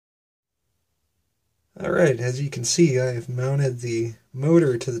Alright, as you can see, I've mounted the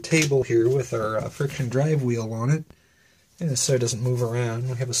motor to the table here with our friction drive wheel on it, and so it doesn't move around.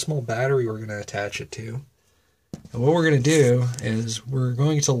 We have a small battery we're going to attach it to. And what we're going to do is we're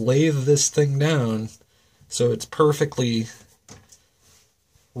going to lathe this thing down so it's perfectly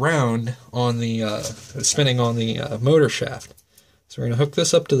round on the spinning on the motor shaft. So we're going to hook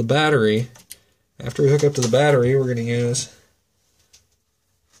this up to the battery. After we hook up to the battery, we're going to use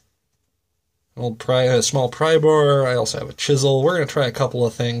a small pry bar. I also have a chisel. We're going to try a couple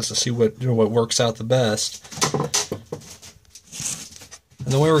of things to see what works out the best.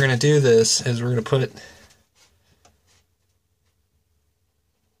 And the way we're going to do this is we're going to put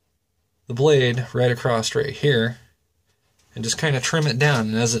the blade right across right here and just kind of trim it down.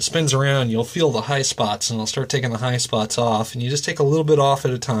 And as it spins around, you'll feel the high spots, and it'll start taking the high spots off. And you just take a little bit off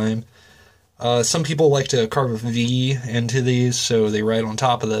at a time. Some people like to carve a V into these so they ride on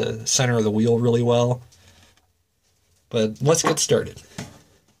top of the center of the wheel really well. But let's get started.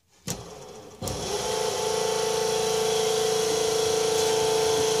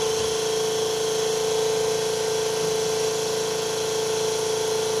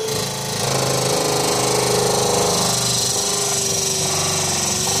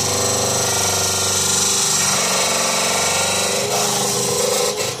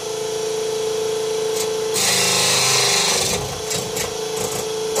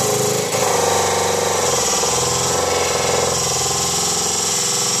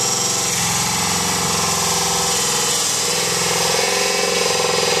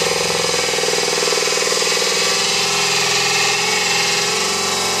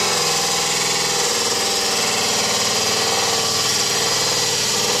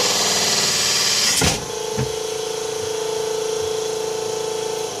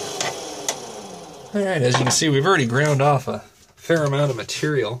 Alright, as you can see, we've already ground off a fair amount of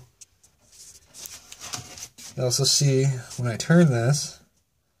material. You also see, when I turn this,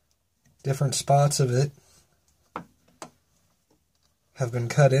 different spots of it have been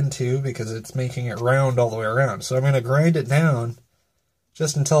cut into because it's making it round all the way around. So I'm going to grind it down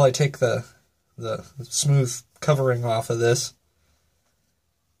just until I take the smooth covering off of this,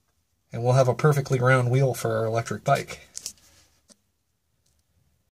 and we'll have a perfectly round wheel for our electric bike.